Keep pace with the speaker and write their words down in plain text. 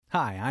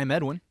Hi, I'm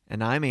Edwin.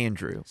 And I'm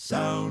Andrew.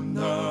 Sound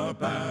the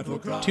battle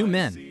cry. 2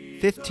 men,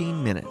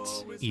 15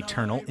 minutes.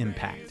 eternal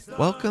impact.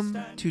 Welcome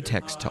to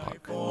Text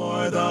Talk.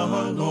 For the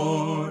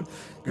Lord,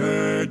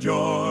 gird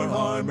your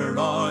armor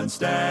on,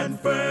 stand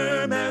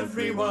firm,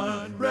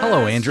 everyone.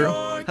 Hello, Andrew.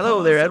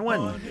 Hello there,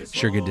 Edwin.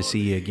 Sure good to see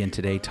you again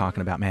today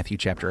talking about Matthew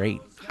chapter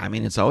 8. I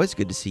mean, it's always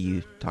good to see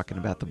you talking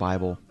about the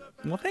Bible.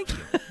 Well, thank you.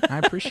 I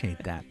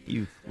appreciate that.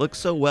 You look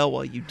so well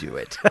while you do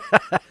it.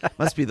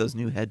 Must be those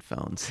new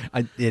headphones.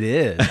 It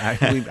is.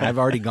 I've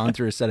already gone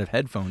through a set of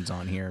headphones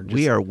on here.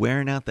 We are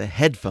wearing out the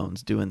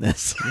headphones doing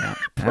this. Yeah,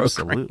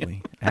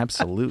 program.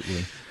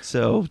 Absolutely.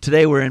 So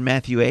today we're in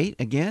Matthew 8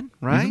 again,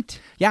 right?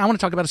 Mm-hmm. Yeah, I want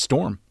to talk about a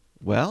storm.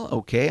 Well,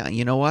 okay.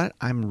 You know what?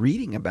 I'm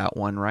reading about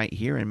one right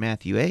here in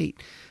Matthew 8,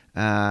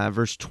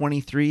 verse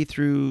 23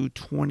 through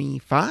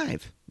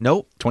 25.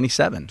 Nope.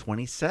 27.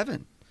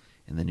 27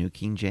 in the New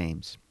King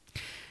James.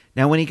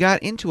 Now when he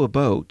got into a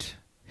boat,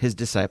 his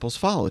disciples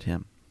followed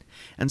him.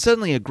 And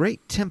suddenly a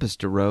great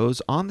tempest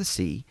arose on the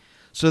sea,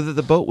 so that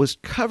the boat was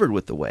covered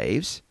with the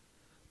waves,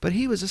 but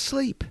he was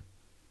asleep.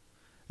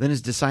 Then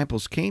his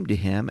disciples came to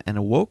him and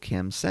awoke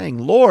him, saying,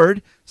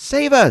 "Lord,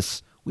 save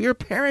us! We are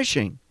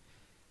perishing."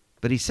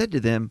 But he said to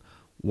them,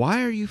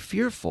 "Why are you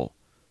fearful,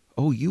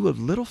 O you of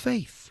little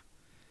faith?"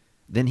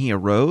 Then he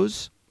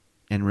arose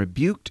and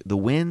rebuked the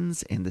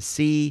winds and the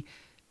sea,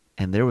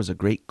 and there was a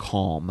great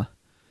calm.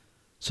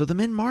 So the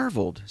men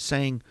marveled,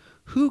 saying,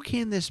 "Who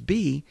can this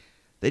be,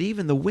 that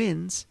even the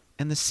winds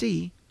and the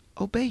sea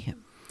obey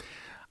him?"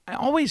 I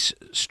always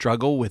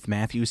struggle with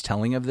Matthew's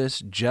telling of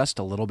this just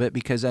a little bit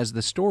because as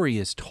the story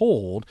is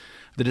told,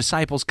 the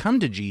disciples come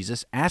to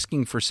Jesus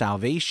asking for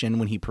salvation.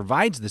 When he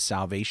provides the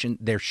salvation,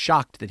 they're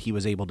shocked that he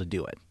was able to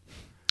do it.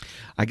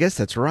 I guess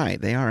that's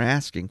right. They are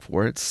asking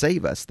for it.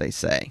 Save us, they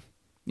say.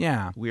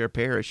 Yeah. We are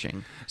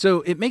perishing. So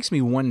it makes me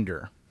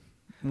wonder.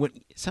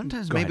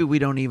 Sometimes Go maybe ahead. we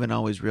don't even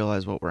always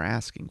realize what we're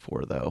asking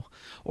for, though,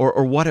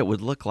 or what it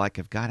would look like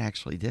if God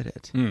actually did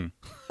it.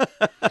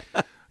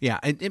 Yeah,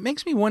 it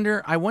makes me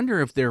wonder. I wonder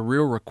if their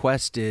real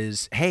request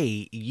is,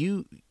 hey,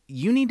 you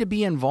need to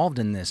be involved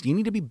in this. You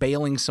need to be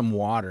bailing some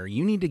water.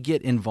 You need to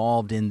get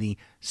involved in the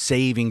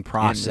saving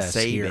process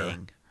here.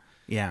 saving.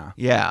 Yeah.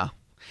 Yeah,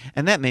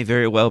 and that may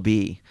very well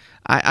be.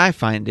 I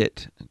find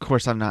it, of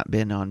course, I've not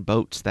been on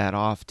boats that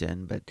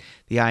often, but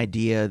the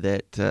idea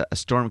that a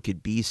storm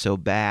could be so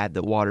bad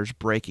that water's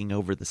breaking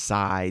over the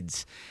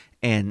sides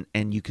and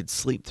you could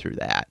sleep through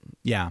that.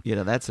 Yeah. You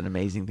know, that's an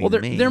amazing thing Well, to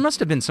me. there must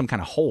have been some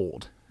kind of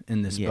hold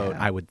in this boat,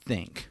 Yeah. I would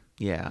think.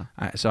 Yeah.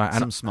 I Some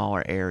don't.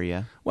 smaller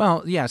area.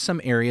 Well, yeah,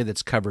 some area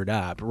that's covered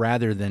up,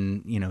 rather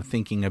than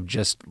thinking of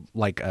just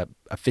like a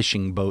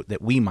fishing boat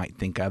that we might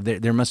think of.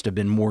 There must have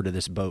been more to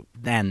this boat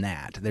than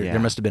that. There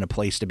must have been a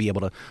place to be able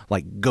to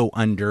like go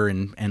under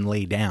and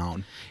lay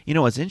down. You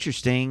know what's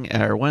interesting,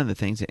 or one of the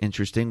things that's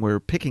interesting, we're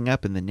picking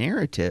up in the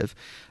narrative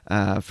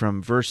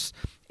from verse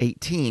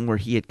 18 where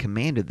he had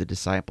commanded the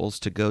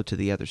disciples to go to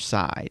the other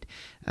side.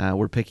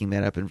 We're picking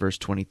that up in verse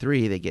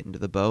 23. They get into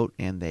the boat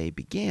and they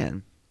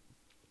begin.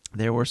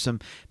 There were some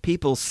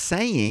people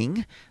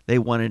saying they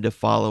wanted to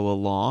follow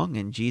along,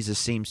 and Jesus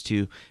seems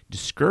to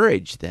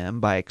discourage them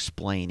by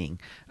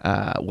explaining,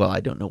 well,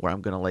 I don't know where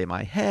I'm going to lay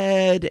my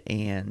head,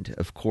 and,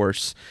 of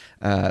course,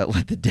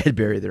 let the dead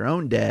bury their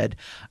own dead.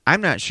 I'm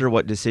not sure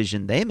what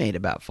decision they made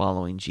about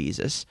following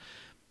Jesus,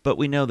 but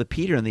we know that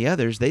Peter and the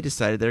others, they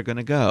decided they're going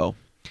to go.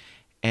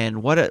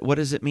 And what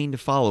does it mean to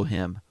follow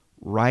him?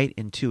 Right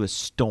into a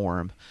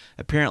storm,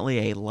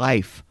 apparently a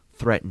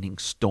life-threatening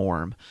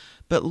storm.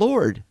 But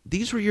Lord,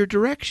 these were your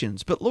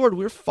directions. But Lord,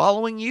 we're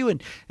following you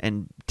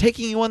and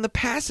taking you on the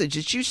passage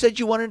that you said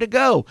you wanted to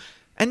go.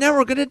 And now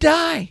we're going to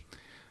die.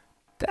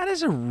 That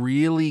is a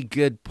really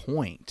good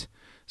point.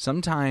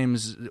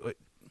 Sometimes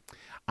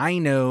I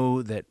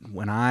know that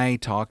when I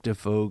talk to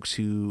folks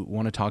who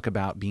want to talk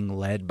about being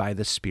led by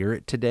the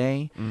Spirit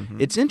today,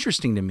 it's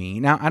interesting to me.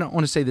 Now, I don't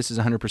want to say this is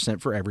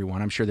 100% for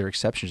everyone. I'm sure there are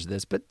exceptions to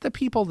this. But the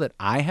people that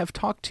I have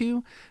talked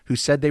to who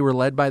said they were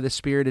led by the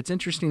Spirit, it's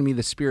interesting to me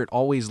the Spirit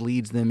always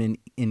leads them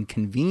in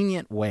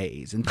convenient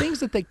ways and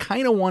things that they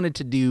kind of wanted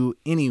to do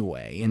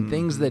anyway, and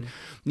things that,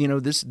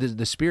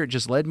 the Spirit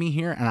just led me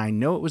here, and I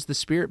know it was the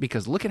Spirit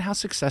because look at how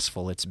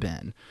successful it's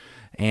been.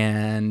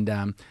 And,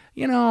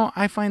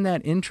 I find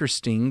that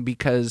interesting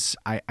because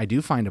I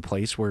do find a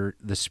place where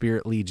the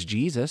Spirit leads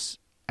Jesus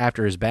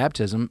after his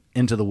baptism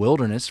into the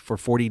wilderness for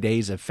 40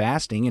 days of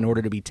fasting in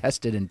order to be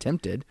tested and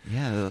tempted.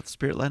 Yeah, the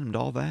Spirit led him to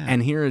all that.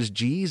 And here is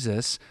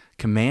Jesus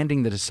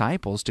commanding the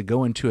disciples to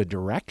go into a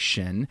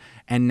direction,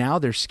 and now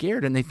they're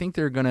scared and they think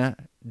they're going to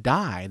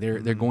die. They're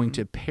going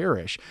to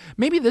perish.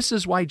 Maybe this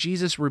is why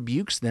Jesus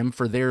rebukes them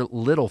for their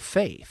little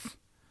faith.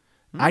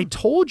 I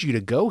told you to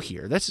go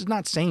here. This is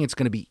not saying it's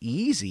going to be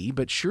easy,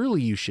 but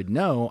surely you should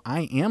know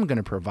I am going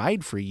to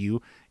provide for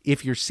you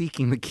if you're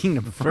seeking the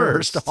kingdom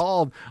first.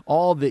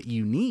 All that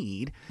you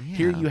need. Yeah.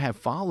 Here you have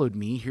followed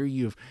me. Here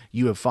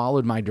you have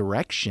followed my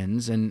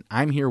directions, and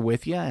I'm here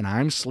with you, and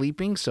I'm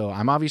sleeping, so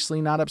I'm obviously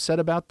not upset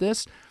about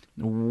this.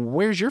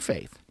 Where's your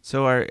faith?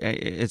 So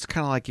it's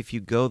kind of like if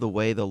you go the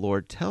way the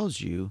Lord tells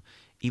you,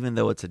 even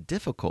though it's a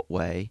difficult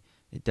way,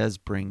 it does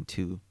bring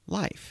to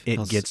life.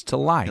 It gets to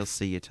life. He'll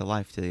see you to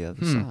life to the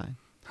other side.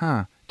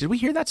 Huh. Did we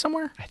hear that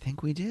somewhere? I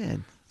think we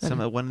did.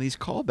 One of these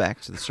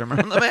callbacks to the Sermon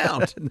on the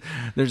Mount.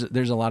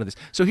 There's a lot of this.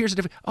 So here's the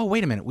difference. Oh,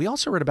 wait a minute. We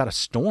also read about a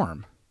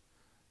storm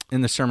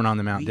in the Sermon on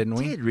the Mount, didn't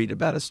we? We did read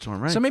about a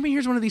storm, right? So maybe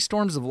here's one of these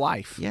storms of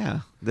life. Yeah,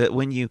 that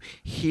when you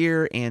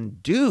hear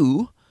and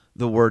do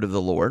the word of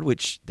the Lord,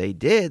 which they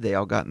did, they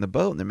all got in the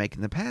boat and they're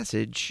making the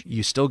passage.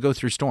 You still go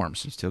through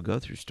storms. You still go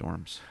through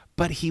storms.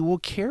 But he will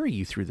carry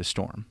you through the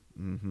storm.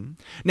 Mm-hmm.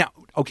 Now,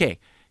 okay,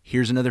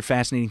 here's another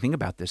fascinating thing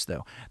about this,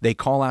 though. They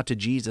call out to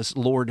Jesus,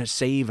 Lord,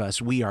 save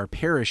us. We are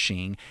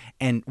perishing.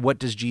 And what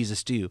does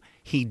Jesus do?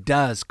 He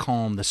does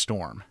calm the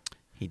storm.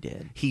 He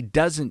did. He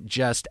doesn't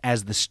just,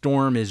 as the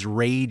storm is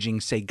raging,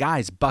 say,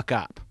 guys, buck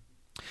up.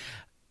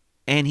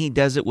 And he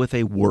does it with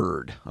a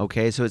word,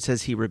 okay? So it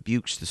says he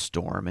rebukes the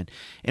storm. And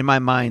in my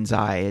mind's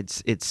eye,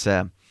 it's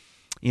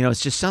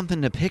just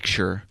something to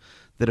picture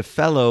that a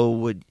fellow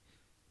would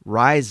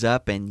rise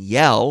up and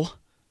yell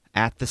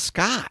at the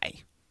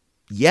sky,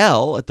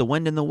 yell at the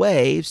wind and the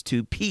waves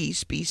to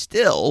peace, be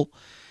still,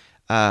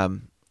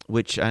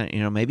 which,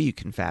 maybe you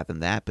can fathom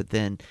that, but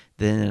then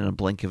in a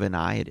blink of an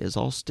eye, it is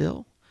all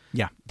still.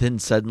 Yeah. Then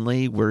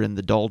suddenly we're in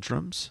the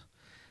doldrums.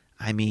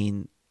 I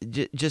mean,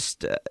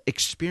 just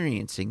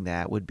experiencing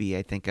that would be,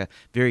 I think, a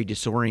very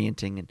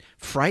disorienting and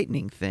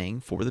frightening thing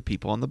for the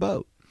people on the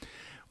boat.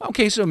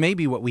 Okay, so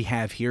maybe what we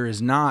have here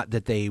is not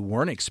that they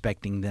weren't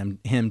expecting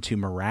him to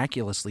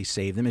miraculously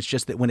save them. It's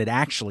just that when it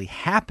actually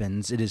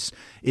happens, it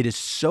is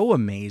so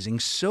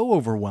amazing, so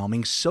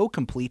overwhelming, so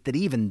complete that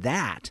even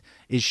that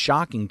is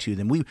shocking to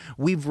them.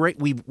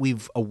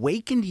 We've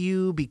awakened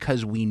you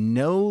because we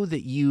know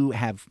that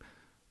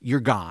you're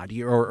God,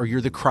 or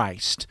you're the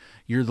Christ,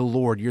 you're the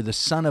Lord, you're the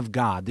Son of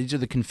God. These are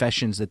the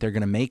confessions that they're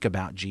going to make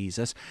about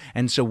Jesus.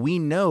 And so we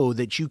know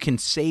that you can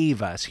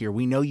save us here.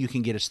 We know you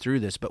can get us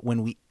through this. But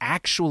when we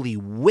actually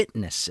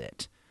witness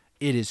it,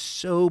 it is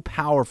so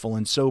powerful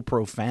and so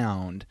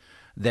profound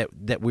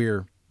that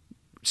we're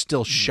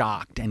still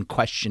shocked and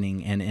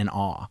questioning and in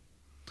awe.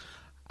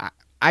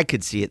 I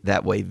could see it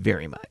that way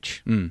very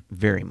much,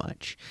 very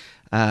much.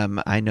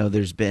 I know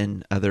there's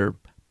been other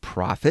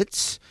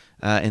prophets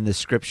in the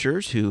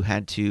scriptures who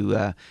had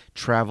to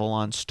travel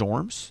on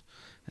storms.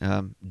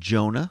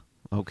 Jonah,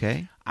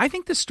 okay? I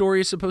think the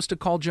story is supposed to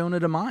call Jonah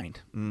to mind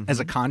as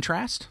a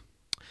contrast.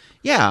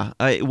 Yeah,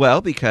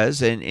 well,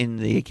 because in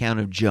the account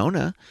of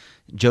Jonah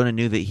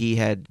knew that he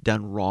had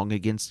done wrong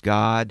against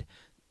God.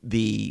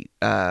 The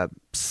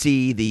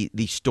sea,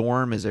 the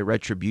storm is a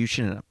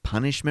retribution and a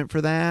punishment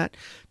for that.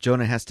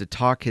 Jonah has to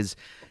talk his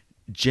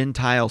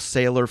Gentile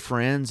sailor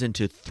friends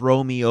into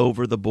throw me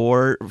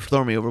overboard,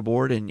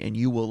 and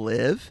you will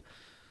live.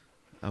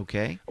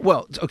 Okay.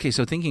 Well, okay,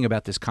 so thinking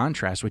about this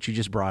contrast, what you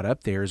just brought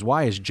up there is,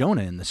 why is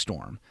Jonah in the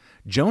storm?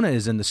 Jonah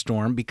is in the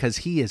storm because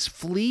he is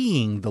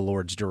fleeing the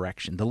Lord's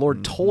direction. The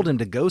Lord told him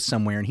to go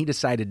somewhere, and he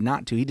decided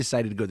not to. He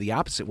decided to go the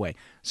opposite way.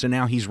 So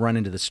now he's run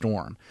into the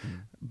storm.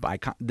 By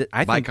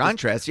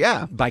contrast,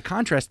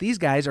 these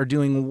guys are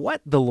doing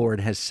what the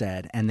Lord has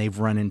said, and they've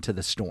run into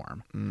the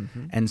storm.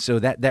 And so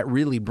that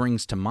really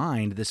brings to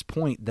mind this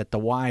point that the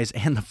wise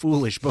and the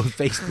foolish both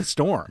face the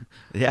storm.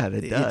 Yeah,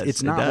 it does.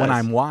 It's not when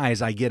I'm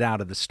wise I get out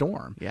of the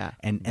storm. Yeah,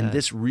 and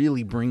this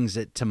really brings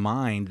it to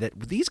mind that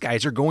these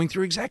guys are going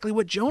through exactly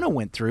what Jonah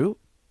went through,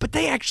 but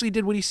they actually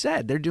did what he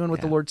said. They're doing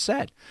what the Lord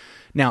said.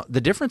 Now, the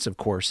difference, of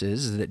course,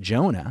 is that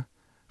Jonah,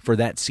 for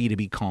that sea to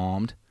be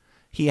calmed,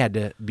 he had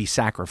to be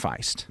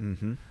sacrificed.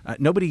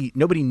 Nobody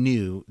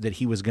knew that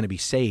he was going to be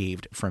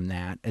saved from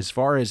that. As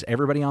far as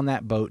everybody on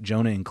that boat,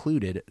 Jonah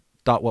included,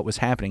 thought what was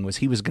happening was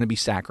he was going to be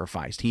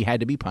sacrificed. He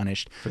had to be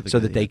punished so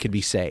that they could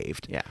be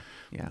saved. Yeah.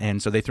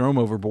 And so they throw him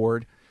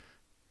overboard,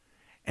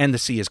 and the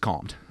sea is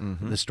calmed.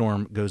 The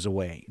storm goes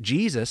away.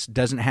 Jesus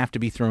doesn't have to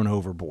be thrown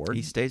overboard.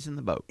 He stays in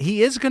the boat.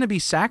 He is going to be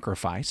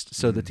sacrificed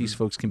so that these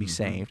folks can be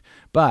saved,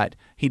 but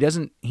he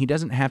doesn't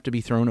have to be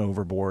thrown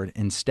overboard.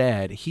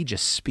 Instead, he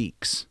just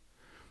speaks.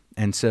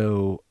 And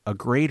so a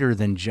greater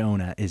than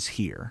Jonah is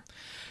here.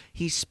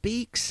 He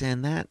speaks,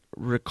 and that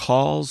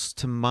recalls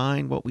to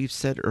mind what we've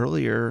said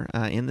earlier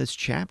in this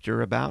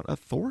chapter about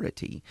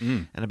authority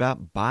and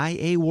about by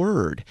a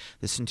word.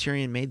 The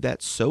centurion made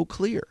that so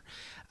clear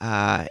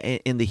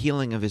in the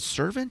healing of his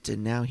servant,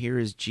 and now here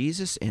is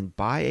Jesus, and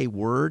by a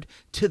word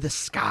to the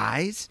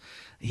skies,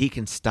 he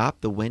can stop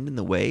the wind and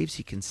the waves.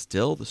 He can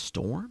still the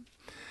storm.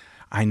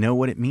 I know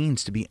what it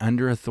means to be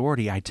under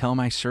authority. I tell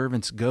my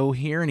servants, go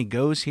here, and he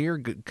goes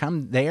here,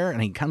 come there,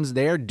 and he comes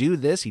there, do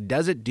this, he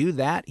does it, do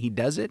that, he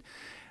does it.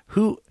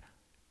 Who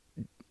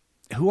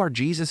are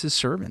Jesus'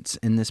 servants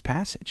in this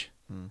passage?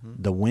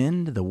 The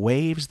wind, the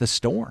waves, the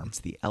storm. It's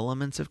the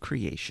elements of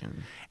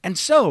creation. And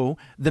so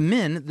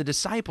the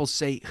disciples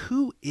say,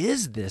 who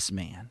is this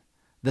man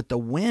that the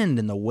wind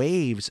and the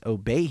waves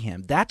obey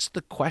him? That's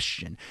the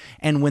question.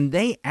 And when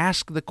they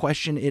ask the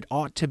question, it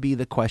ought to be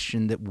the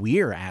question that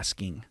we're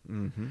asking.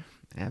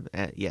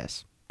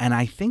 Yes. And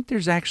I think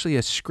there's actually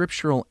a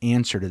scriptural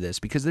answer to this,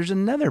 because there's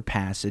another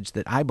passage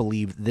that I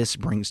believe this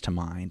brings to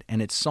mind,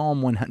 and it's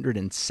Psalm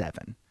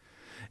 107.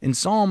 In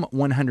Psalm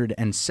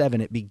 107,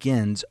 it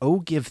begins, "Oh,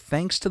 give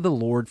thanks to the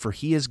Lord, for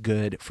he is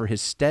good, for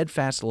his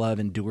steadfast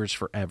love endures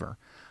forever.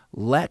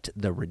 Let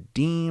the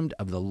redeemed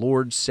of the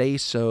Lord say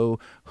so,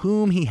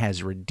 whom he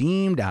has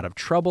redeemed out of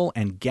trouble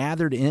and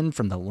gathered in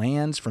from the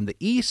lands, from the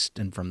east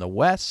and from the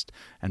west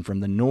and from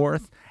the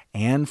north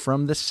and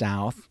from the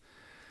south."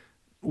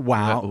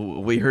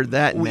 Wow. We heard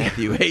that in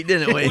Matthew 8,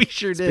 didn't we? We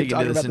sure did,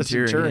 talking about the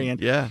centurion.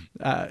 Yeah.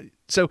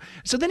 So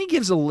then he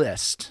gives a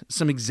list,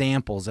 some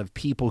examples of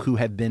people who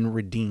have been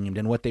redeemed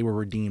and what they were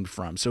redeemed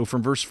from. So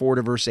from verse 4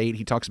 to verse 8,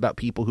 he talks about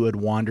people who had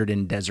wandered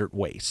in desert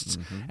wastes,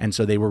 and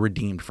so they were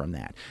redeemed from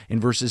that. In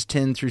verses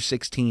 10 through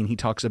 16, he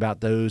talks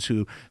about those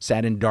who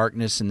sat in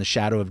darkness and the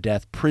shadow of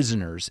death,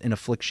 prisoners in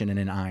affliction and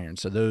in iron.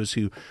 So those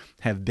who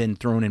have been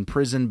thrown in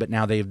prison, but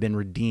now they have been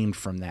redeemed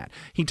from that.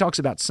 He talks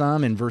about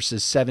some in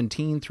verses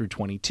 17 through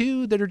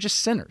 22 that are just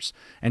sinners.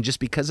 And just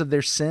because of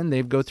their sin,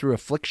 they go through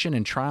affliction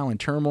and trial and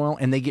turmoil,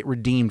 and they get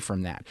redeemed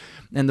from that.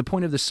 And the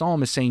point of the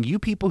psalm is saying, you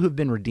people who've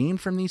been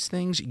redeemed from these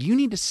things, you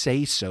need to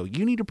say so.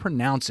 You need to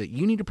pronounce it.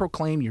 You need to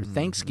proclaim your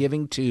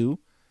thanksgiving to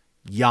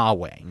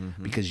Yahweh,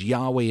 because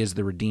Yahweh is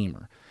the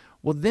Redeemer.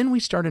 Well, then we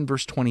start in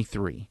verse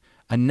 23.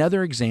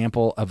 Another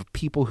example of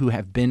people who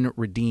have been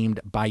redeemed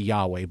by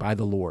Yahweh, by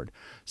the Lord.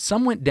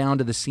 Some went down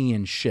to the sea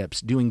in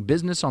ships, doing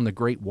business on the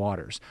great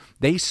waters.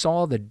 They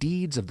saw the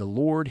deeds of the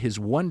Lord, his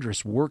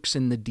wondrous works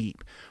in the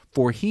deep.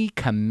 For he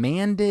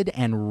commanded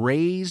and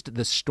raised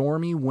the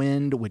stormy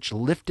wind which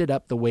lifted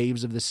up the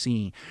waves of the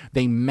sea.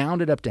 They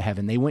mounted up to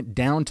heaven. They went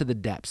down to the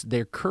depths.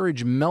 Their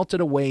courage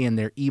melted away in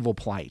their evil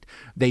plight.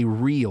 They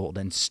reeled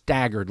and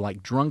staggered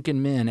like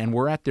drunken men and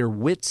were at their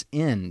wits'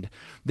 end.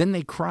 Then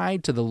they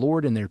cried to the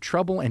Lord in their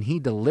trouble, and he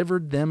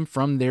delivered them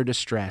from their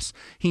distress.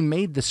 He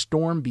made the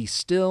storm be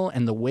still,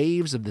 and the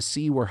waves of the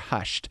sea were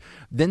hushed.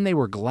 Then they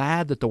were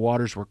glad that the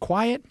waters were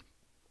quiet,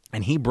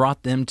 and he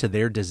brought them to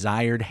their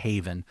desired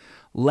haven.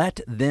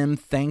 Let them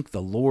thank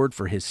the Lord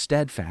for his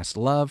steadfast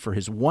love, for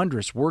his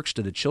wondrous works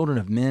to the children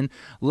of men.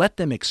 Let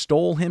them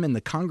extol him in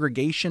the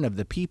congregation of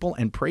the people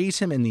and praise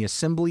him in the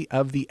assembly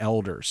of the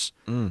elders.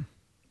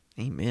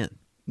 Amen.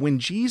 When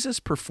Jesus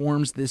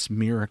performs this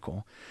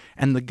miracle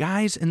and the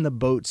guys in the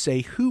boat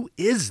say, "Who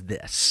is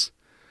this?"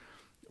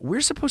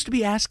 we're supposed to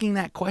be asking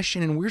that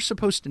question, and we're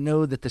supposed to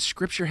know that the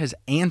Scripture has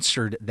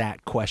answered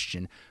that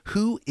question.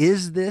 Who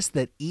is this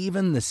that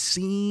even the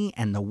sea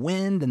and the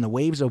wind and the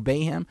waves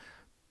obey him?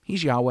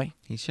 He's Yahweh.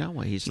 He's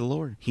Yahweh. He's the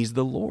Lord. He's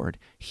the Lord.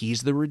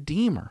 He's the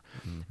Redeemer.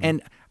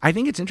 And I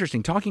think it's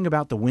interesting, talking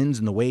about the winds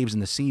and the waves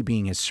and the sea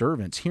being his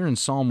servants. Here in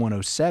Psalm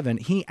 107,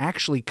 he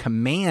actually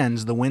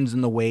commands the winds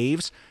and the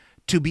waves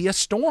to be a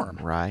storm.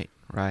 Right.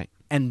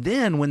 And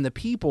then when the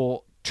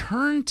people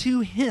turn to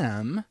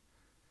him,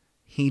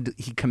 he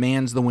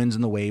commands the winds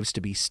and the waves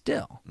to be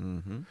still.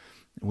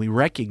 We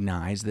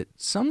recognize that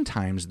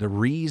sometimes the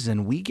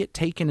reason we get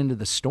taken into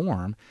the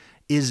storm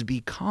is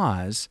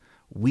because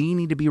we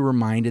need to be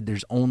reminded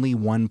there's only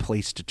one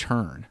place to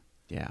turn.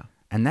 Yeah.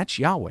 And that's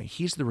Yahweh.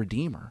 He's the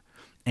Redeemer.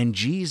 And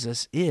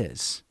Jesus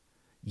is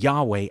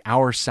Yahweh,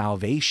 our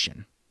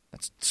salvation.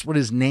 That's what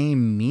his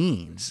name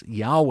means.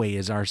 Yahweh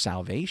is our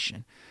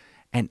salvation.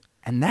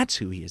 And that's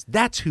who he is.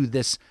 That's who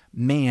this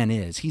man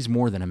is. He's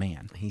more than a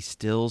man. He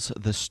stills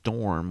the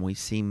storm. We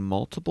see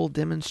multiple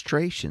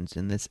demonstrations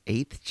in this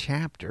 8th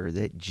chapter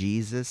that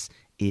Jesus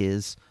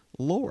is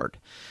Lord.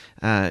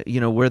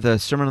 Where the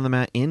Sermon on the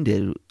Mount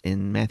ended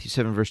in Matthew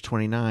 7, verse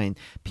 29,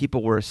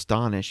 people were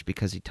astonished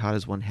because he taught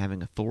as one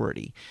having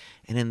authority.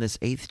 And in this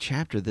 8th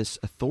chapter, this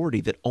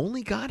authority that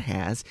only God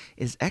has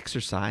is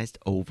exercised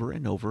over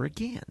and over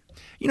again.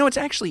 It's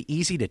actually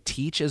easy to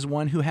teach as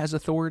one who has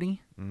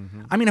authority.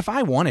 I mean, if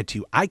I wanted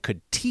to, I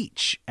could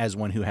teach as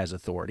one who has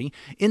authority,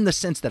 in the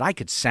sense that I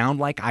could sound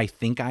like I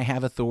think I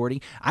have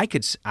authority. I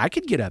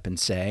could get up and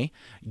say,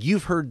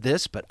 "You've heard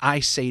this, but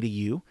I say to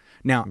you."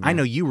 Now, I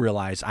know you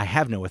realize I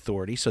have no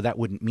authority, so that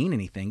wouldn't mean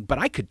anything, but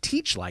I could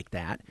teach like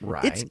that.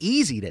 Right. It's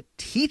easy to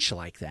teach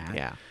like that.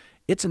 Yeah.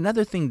 It's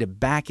another thing to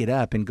back it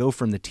up and go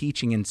from the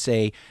teaching and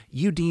say,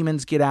 "You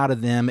demons, get out of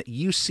them.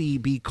 You see,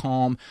 be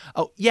calm.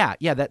 Oh, yeah,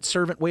 that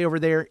servant way over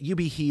there, you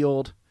be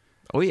healed."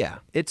 Oh, yeah.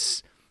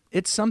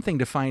 It's something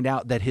to find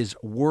out that his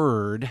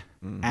word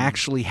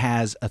actually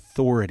has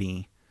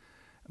authority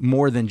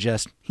more than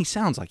just, he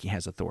sounds like he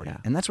has authority. Yeah.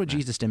 And that's what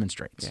Jesus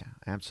demonstrates. Yeah,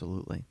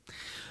 absolutely.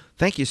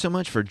 Thank you so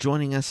much for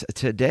joining us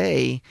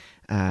today.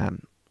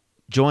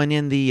 Join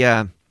in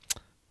the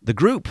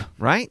group,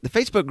 right? The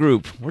Facebook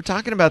group. We're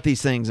talking about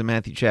these things in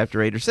Matthew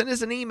chapter 8. Or send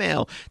us an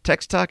email,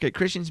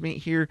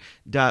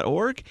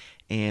 texttalk@christiansmeethere.org,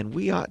 and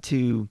we ought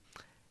to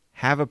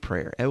have a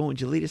prayer. Evan, would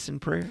you lead us in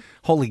prayer?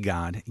 Holy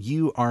God,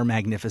 you are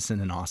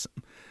magnificent and awesome.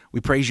 We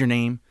praise your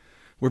name.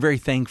 We're very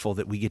thankful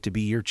that we get to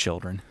be your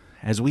children.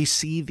 as we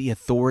see the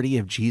authority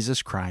of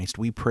Jesus Christ,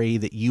 we pray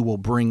that you will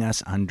bring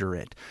us under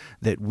it,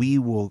 that we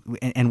will,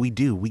 and we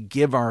do, we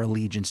give our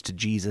allegiance to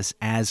Jesus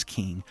as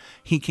King.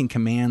 He can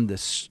command the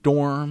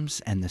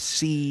storms and the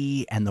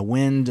sea and the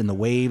wind and the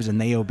waves,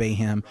 and they obey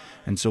him.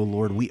 And so,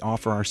 Lord, we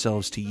offer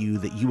ourselves to you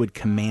that you would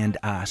command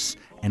us,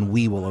 and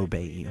we will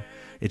obey you.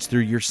 It's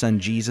through your Son,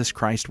 Jesus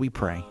Christ, we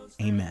pray.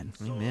 Amen.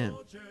 Amen.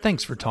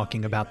 Thanks for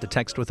talking about the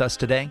text with us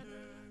today.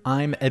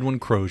 I'm Edwin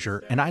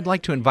Crozier, and I'd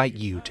like to invite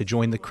you to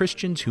join the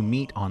Christians who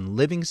meet on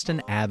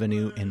Livingston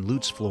Avenue in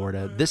Lutz,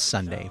 Florida this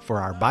Sunday for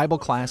our Bible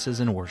classes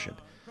and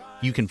worship.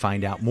 You can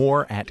find out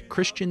more at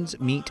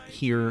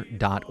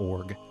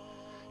christiansmeethere.org.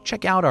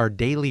 Check out our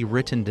daily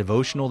written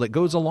devotional that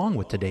goes along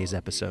with today's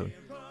episode.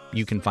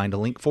 You can find a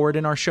link for it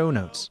in our show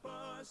notes.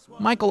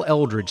 Michael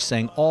Eldridge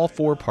sang all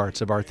 4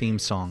 parts of our theme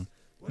song.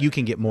 You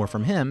can get more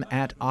from him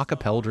at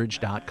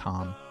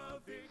acapeldridge.com.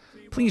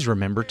 Please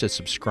remember to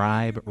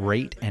subscribe,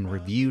 rate, and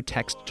review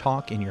Text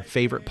Talk in your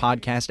favorite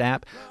podcast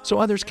app so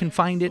others can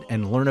find it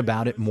and learn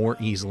about it more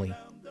easily.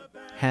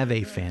 Have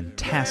a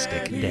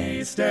fantastic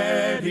day.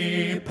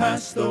 Steady,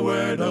 pass the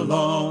word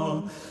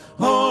along.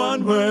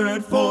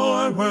 Onward,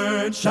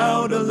 forward,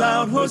 shout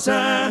aloud,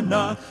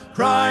 Hosanna.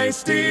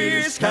 Christ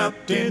is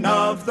captain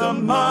of the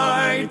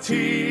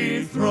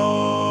mighty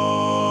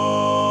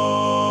throne.